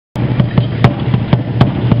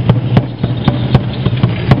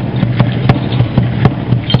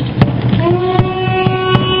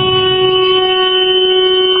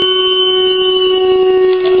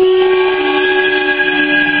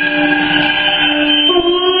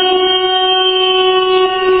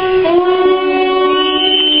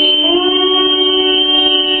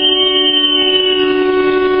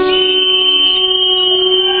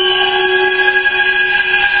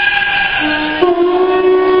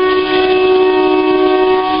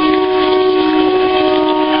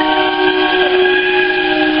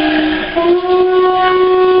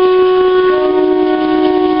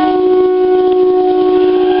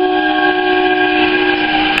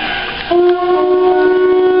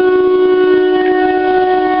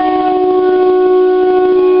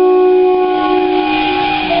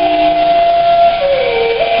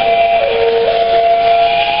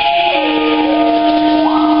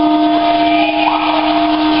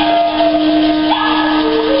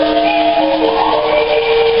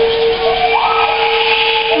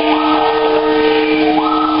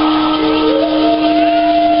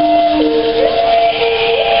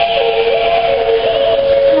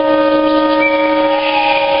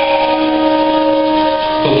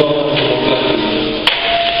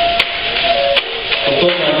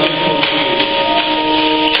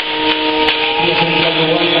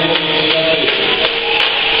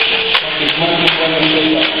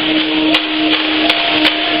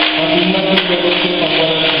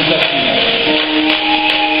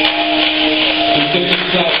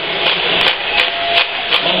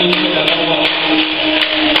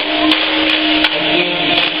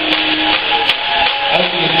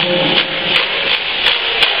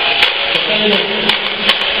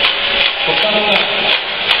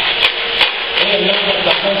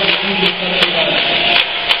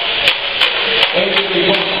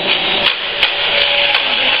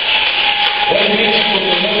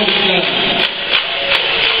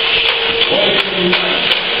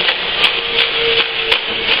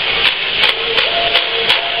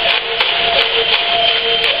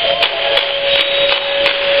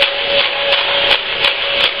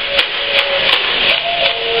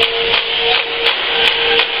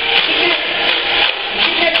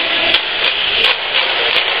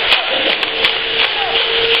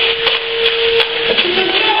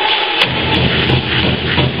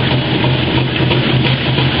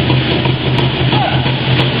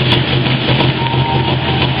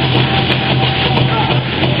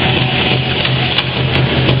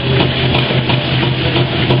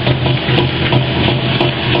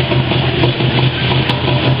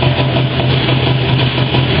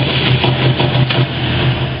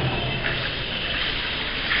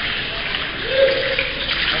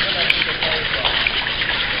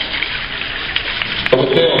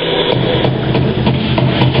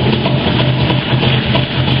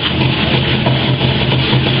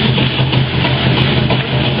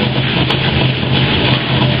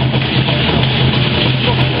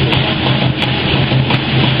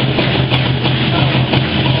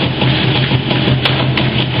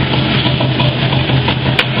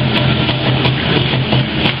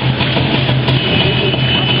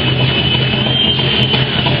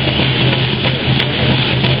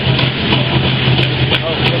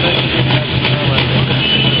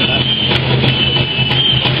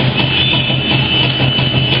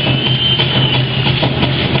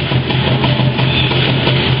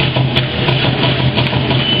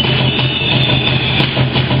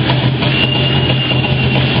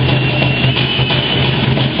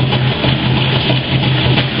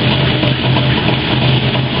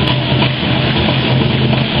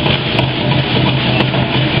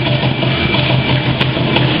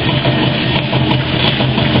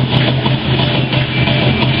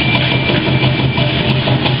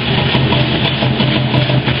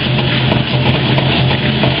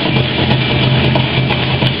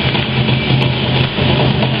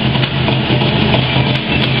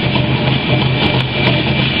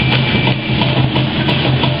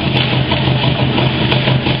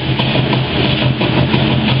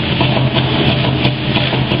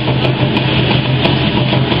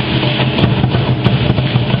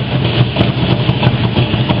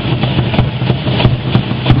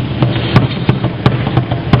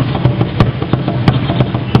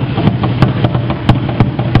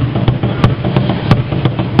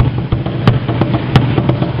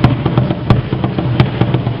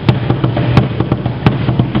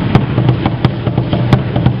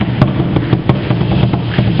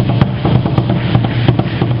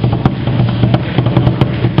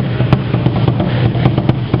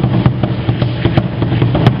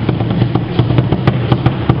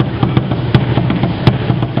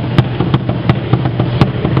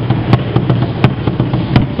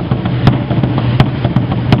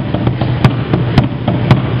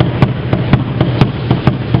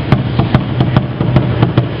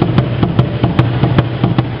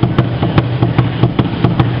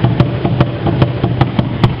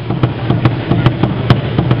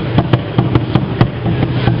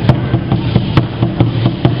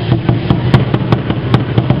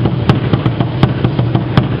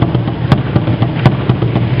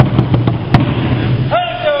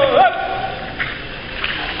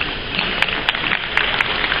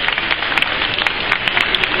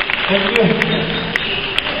Thank you.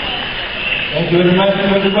 Thank you very much to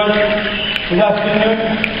everyone. Good afternoon.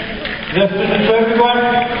 Good afternoon to everyone.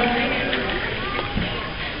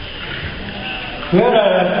 We are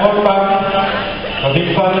a small part, a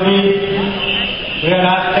big family. We are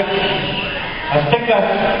Aztec. Aztecas.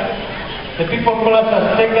 The people call us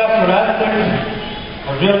Aztecas or Aztecs.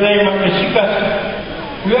 Our real name are Mexicas.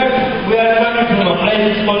 We are coming from a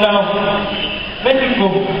place called now Mexico.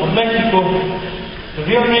 The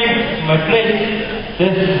real name of my place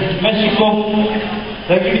is Mexico.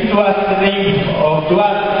 They give it to us the name of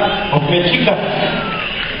Mexica.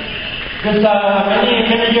 Because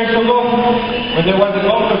many years ago, when there was a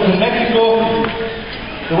conquest in Mexico,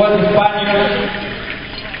 there was the Spaniards.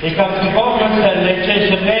 They come to conquest and they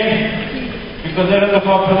change the name because they don't know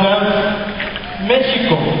how to pronounce.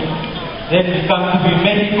 Mexico. Then it comes to be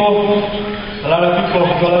Mexico. A lot of people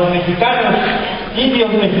call us Mexicanos,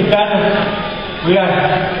 Indios Mexicanos. We are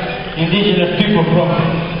indigenous people from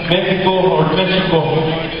Mexico or Mexico.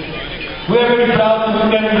 We are very proud that we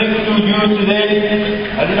can bring to you today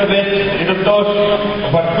a little bit, a little touch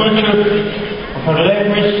of our culture, of our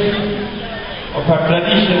language, of our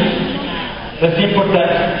tradition. That's important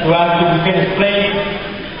to us so we can explain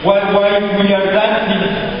why we are dancing.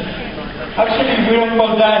 Actually, we don't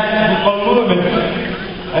call dance, we call movement.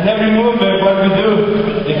 And every movement, what we do,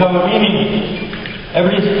 they have a meaning.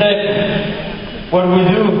 Every step, what we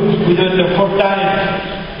do it the 4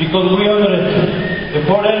 times, because we honor it, the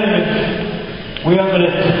 4 elements, we honor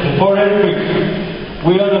it, the 4 earthquakes,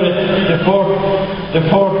 we honor it, the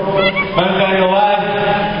four mankind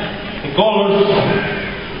alive, the colors.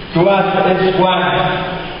 To us, it's one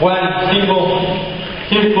single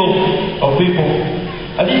circle of people.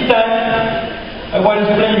 At this time, I want to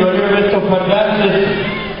explain you a little bit of our dances.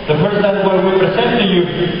 The first dance what we present to you,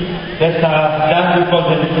 that's a dance we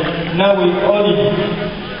call it Nawi Odi.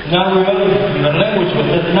 Nawi Odi in our language,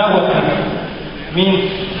 but that's Nahuatl. Means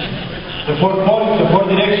the 4 points, the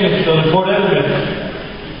 4 directions, so the 4 elements.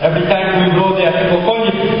 Every time we blow the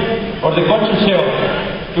Atikokoli or the concha shell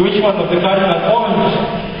to each one of the cardinal points,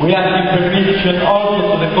 we ask the permission also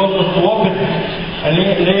to the cosmos to open and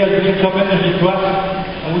they are bring some energy to us.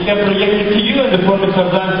 And we can project it to you in the form of our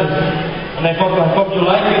dances. And I hope you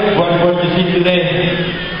like it, what you see today.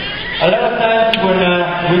 A lot of times when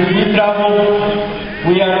we travel,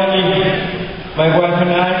 we are only, my wife and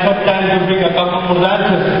I, sometimes we bring a couple more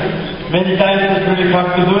dances. Many times it's really hard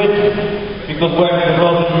to do it, because we're on the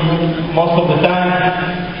road most of the time.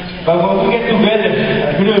 But when we get together,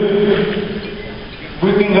 a group, we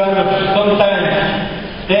can gather sometimes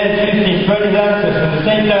 10, 15, 20 dances at the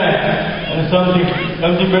same time. And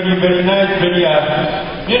something very, very nice, very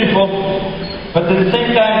beautiful. But at the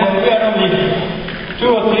same time, when we are only 2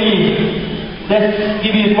 or 3, let's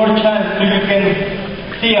give you more chance so you can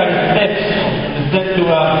see our steps, instead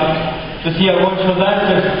to see our workshop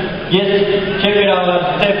dancers. Yes, check it out,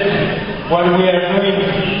 our steps, what we are doing,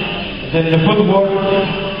 the footwork,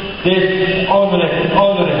 this, honor it,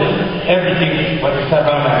 everything what is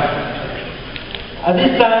around us. At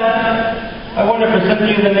this time, I want to present to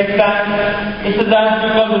you the next dance. It's a dance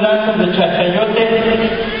we call the dance of the Chachayote,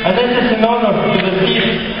 and this is in honor to the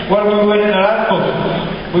seeds where we were in Aranco.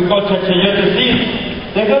 We call Chachayote seeds.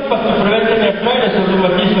 They help us to prevent any arthritis or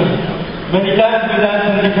rheumatism. Many times we dance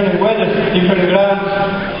in different weathers, different grounds,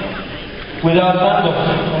 without sandals.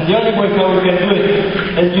 And the only way how we can do it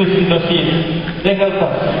is using those seeds. They help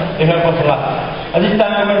us a lot. At this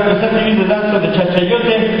time I'm going to present to you the dance of the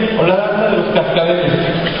Chachayote or la danza de los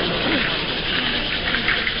cascabeles.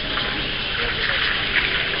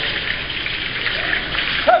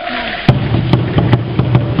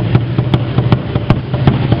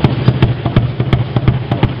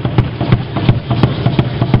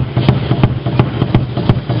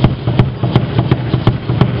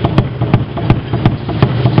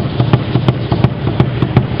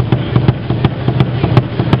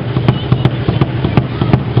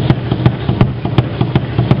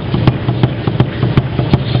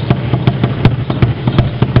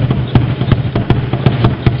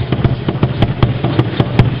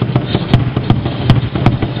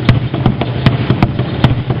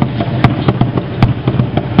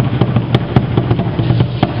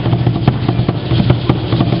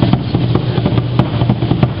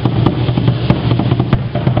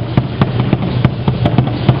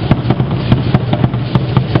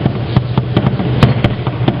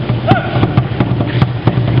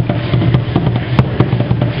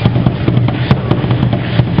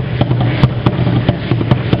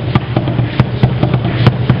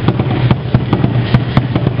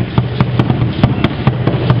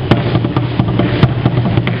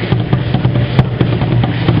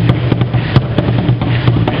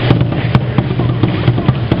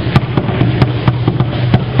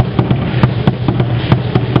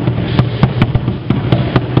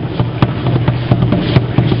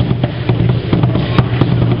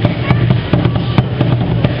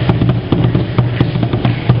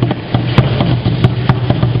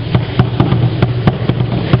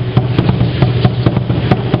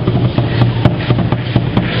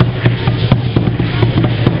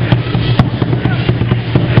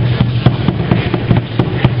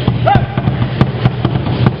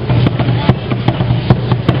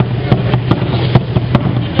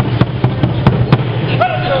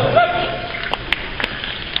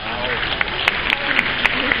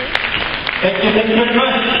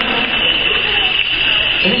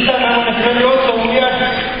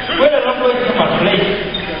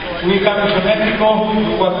 we come from Mexico.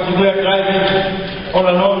 We are driving all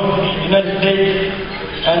along the United States.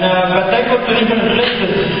 And but I go to different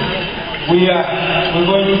places. We're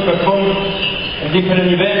going to perform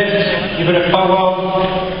different events, different powwows,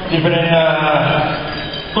 different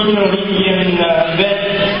cultural Indian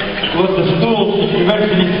events, go to schools,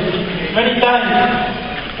 universities. Many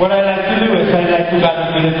times, what I like to do is I like to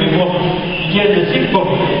gather with the people here in the circle.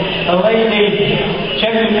 A lady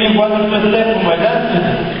checked with me what was the step for my dances.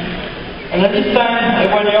 And at this time, I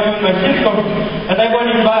went up in my circle and I want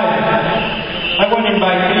to invite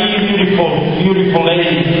three beautiful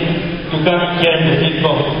ladies to come here in the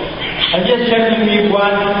circle. And just check with me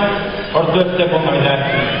one or two steps of my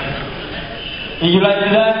dance. Did you like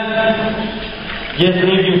that? Just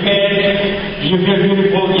leave your head. You feel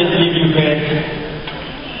beautiful, just leave your head.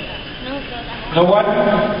 No one?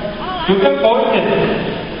 You can point it.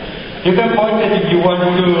 You can point it if you want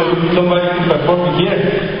somebody to perform here.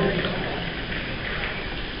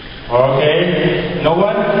 Okay. No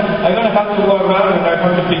one? I'm going to have to go around and I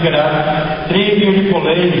have to pick it up. Three beautiful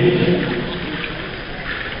ladies.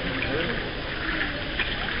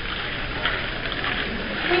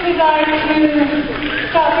 We would like to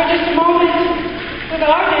stop for just a moment with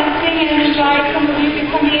our dancing and invite some of you to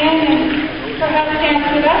come in and perhaps dance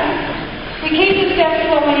with us. We keep the steps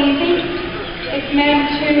slow and easy. It's meant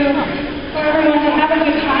for everyone to have a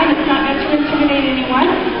good time. It's not meant to intimidate anyone.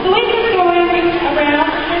 Luis is going around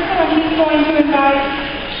and he's going to invite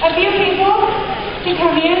a few people to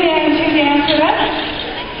come in and to dance with us.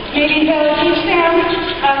 Maybe he'll teach them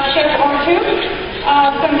a step or two.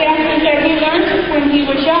 Some dances that he learned when he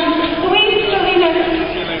was young. Luis Salinas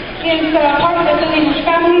is part of the Salinas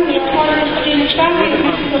family. We are part of the Salinas family in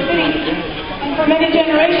Mexico City. And for many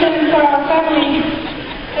generations, our family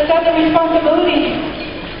has had the responsibility,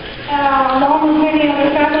 along with many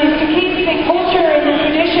other families, to keep the culture and the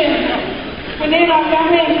tradition within our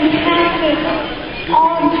family and to pass it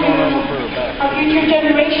on to our future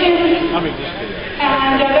generations.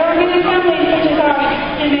 And there are many families such as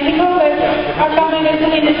ours in Mexico, but our family, the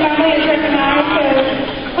Salinas family, is recognized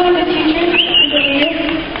as one of the teachers and the leaders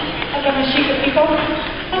of the Mexica people.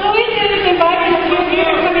 And Luis is inviting a few of you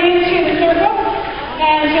to come into the circle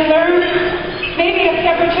and to learn maybe a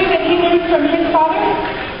step or two that he learned from his father,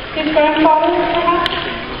 his grandfather, perhaps.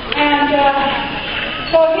 And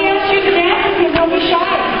so if he asks you to dance with him, don't be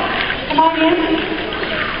shy. Come on in.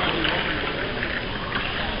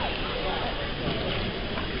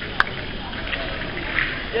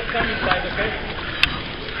 Just come inside, okay?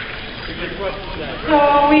 So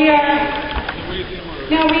we are...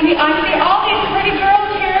 Now I see all these pretty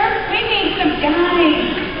girls here. We need some guys.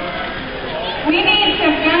 We need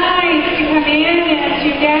some guys to come in and to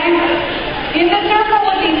dance in the circle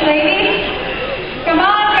with these ladies. Come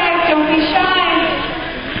on, guys, don't be shy.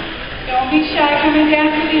 Don't be shy. Come and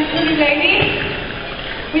dance with these pretty ladies.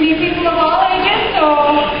 We need people of all ages, so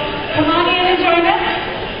come on in and join us.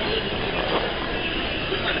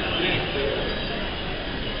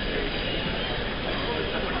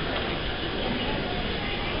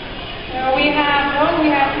 We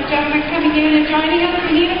have some gentlemen coming in and joining us.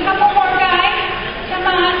 We need a couple more guys. Come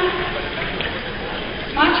on.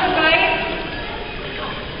 Macho guys.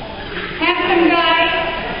 Handsome guys.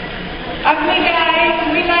 Ugly guys.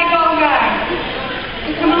 We like all guys. So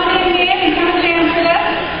come on in and come and dance with us.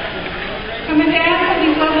 Come and dance with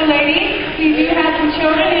these lovely ladies. We do have some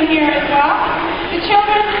children in here as well. The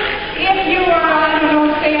children, if you are, I don't know,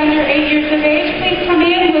 say under 8 years of age, please come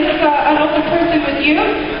in with an older person with you.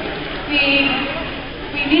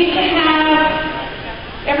 We need to have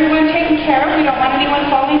everyone taken care of. We don't want anyone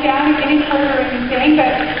falling down and getting hurt or anything,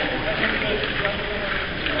 but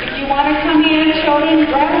if you want to come in, children,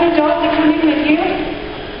 grab an adult to come in with you.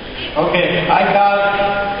 Okay, I got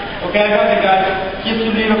the guy. Just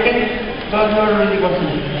a little, okay? Don't really want to.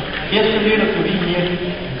 Just a little to be here.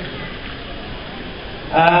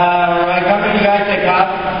 Right, how many guys I got?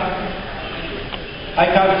 I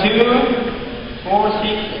got 2, 4, 6,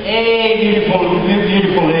 8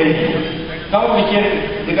 beautiful ladies. Come over here,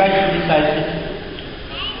 the guys should decide this.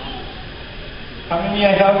 How many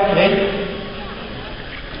I have? 8?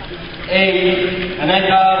 8. And I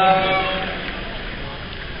have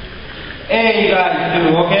 8 guys too,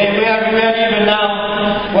 okay? We are even now.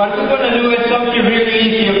 What we're going to do is something really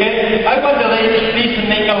easy, okay? I want the ladies please to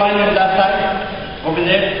make a line on that side. Over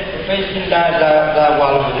there, facing that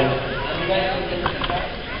wall over there.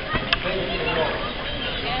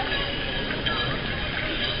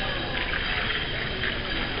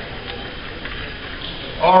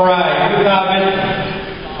 All right, we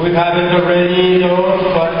have it already. 2, 4,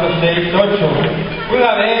 6, 8. We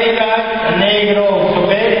have 8 guys negros,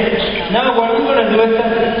 okay?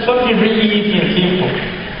 really easy and simple.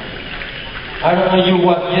 I don't know, you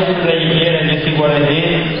was yesterday here and you see what I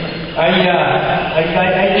did. I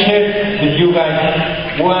shared with you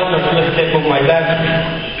guys one or two steps of my life.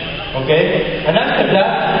 Okay? And after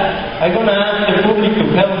that, I'm going to ask the public to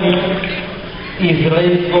help me if the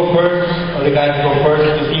ladies go first or the guys go first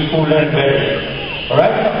to see who learns better.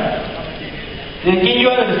 Alright? Can you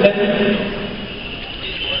understand?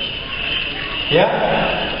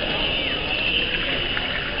 Yeah?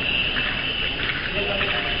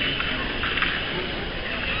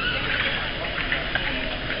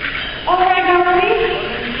 Alright, now Maurice,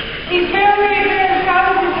 he's very, very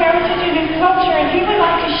proud of his heritage and his culture, and he would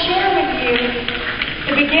like to share with you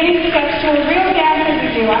the beginning steps to a real dance that we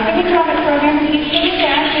do. I'm going to drum it for him, and he's going to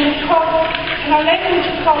dance, and it's called, in our language,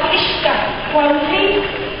 it's called Ishta. Quality,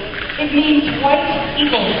 it means white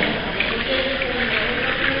eagle.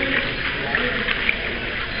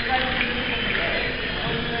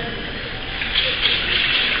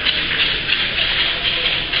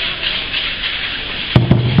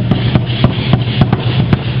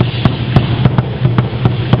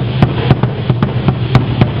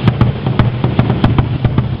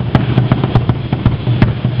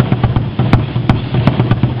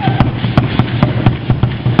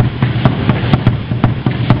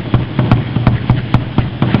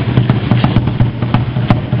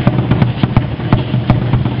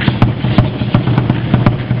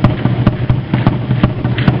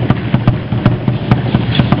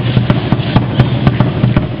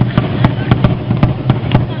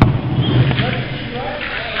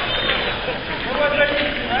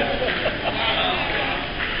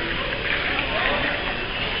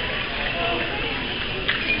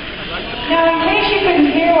 Now, in case you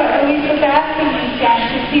couldn't hear what Luis was asking these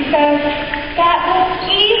dancers, he says, that looks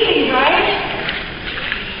easy, right?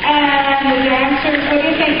 And the dancers, what do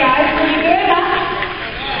you think, guys? Pretty good, huh?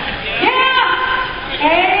 Yeah!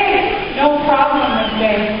 Hey, no problem, they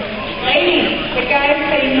say. Ladies, the guys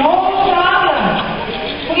say, no problem.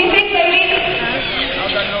 What do you think, ladies?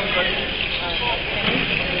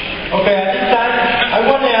 Okay, at this time, I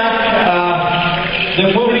want to ask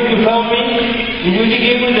the public to help me. If you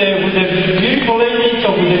begin with the beautiful ladies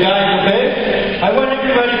or with the guys, okay? I want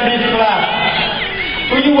everybody please clap.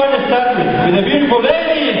 Who do you want to start with? With the beautiful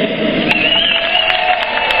ladies?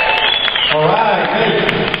 Alright, great.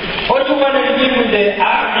 Or do you want to begin with the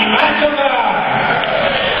army macho guys?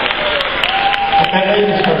 Okay,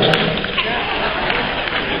 ladies first.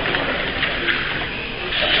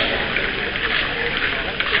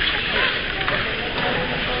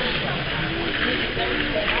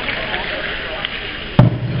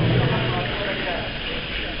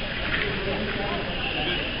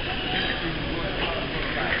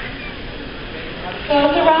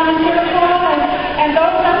 Those around in circle and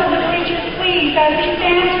those up in the bleachers, please, as these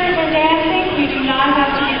dancers are dancing, you do not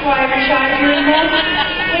have to be quiet or shy during this.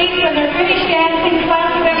 Please, when they're finished dancing,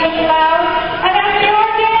 clap to them with loud. And as they are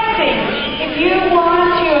dancing, if you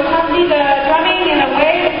want to accompany the drumming in a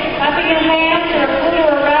way, clapping your hands or a flute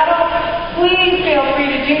or a rattle, please feel free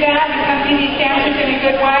to do that and accompany these dancers in a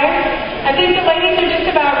good way. I think the ladies are just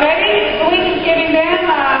about ready. Luis is giving them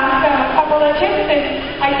a couple of tips,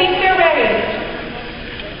 and I think they're ready.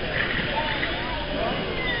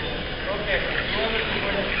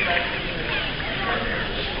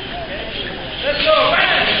 Let's go, man!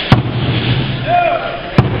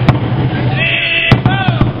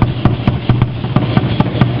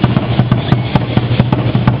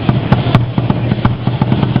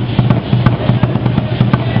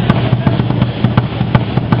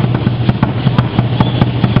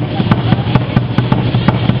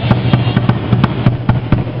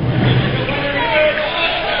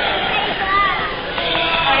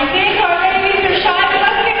 I think our ladies are shy, but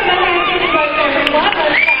let's give them a hand.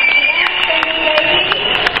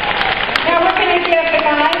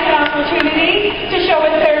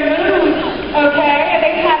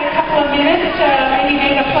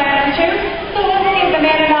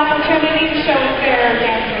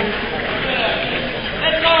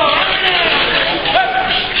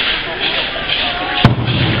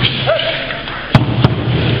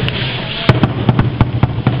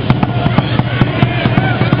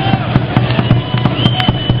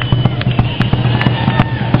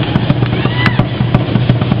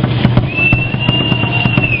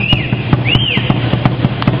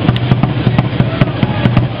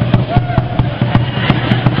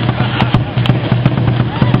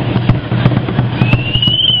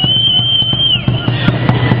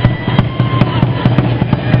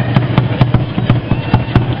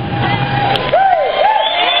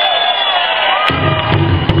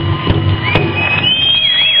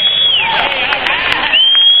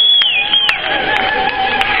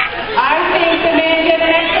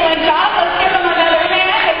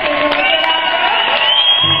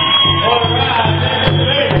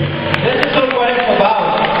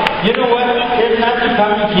 is not to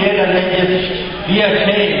come here and then just be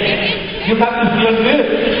ashamed. You have to feel good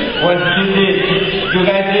what you did. You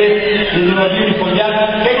guys did. You did a beautiful job.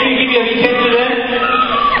 Can you give me a big hand to them?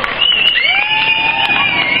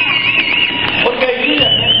 Okay, give me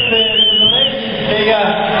a hand to the ladies.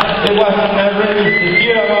 They was not really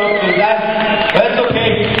sincere about that. But it's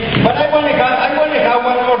okay. But I want to have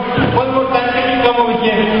one more time. Can you come over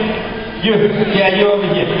here? You over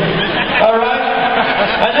here. All right.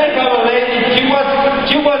 And I have a lady. She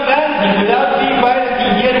was dancing without being invited to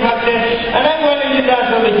hear about that. And I'm going to do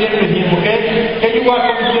that over here with him. Okay? Can you walk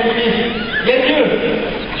over here, please? Yes, you.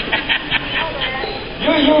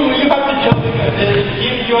 You have to show me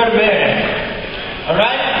if you are there. All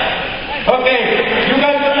right? Okay. You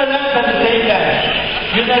guys gonna dance at the same time.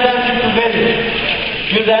 You're not dancing together.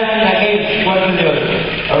 You're dancing against one another.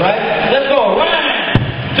 All right? Let's go. 1,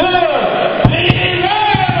 2, 3, go!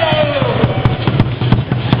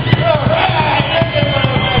 All right.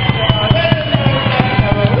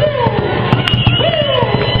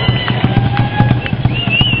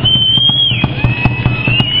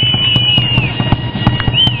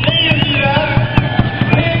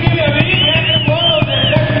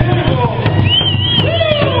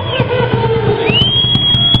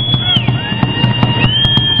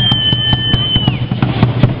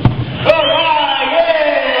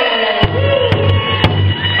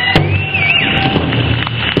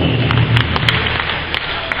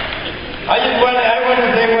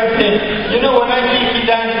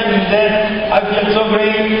 I feel so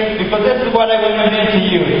great because this is what I want to bring to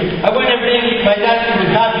you. I want to bring my dancing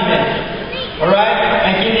with happiness. Alright?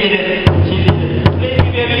 And he did it. She did it. Please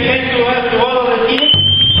give me a big hand to us, to all of the team.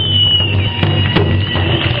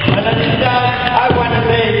 And at this time, I want to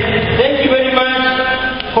say thank you very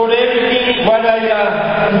much for everything, what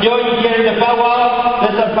I enjoyed here in the powwow.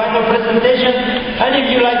 That's our final presentation. And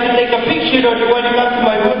if you like to take a picture or you want to come to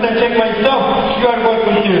my booth and check my stuff, you are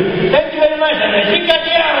welcome to. Thank you very much.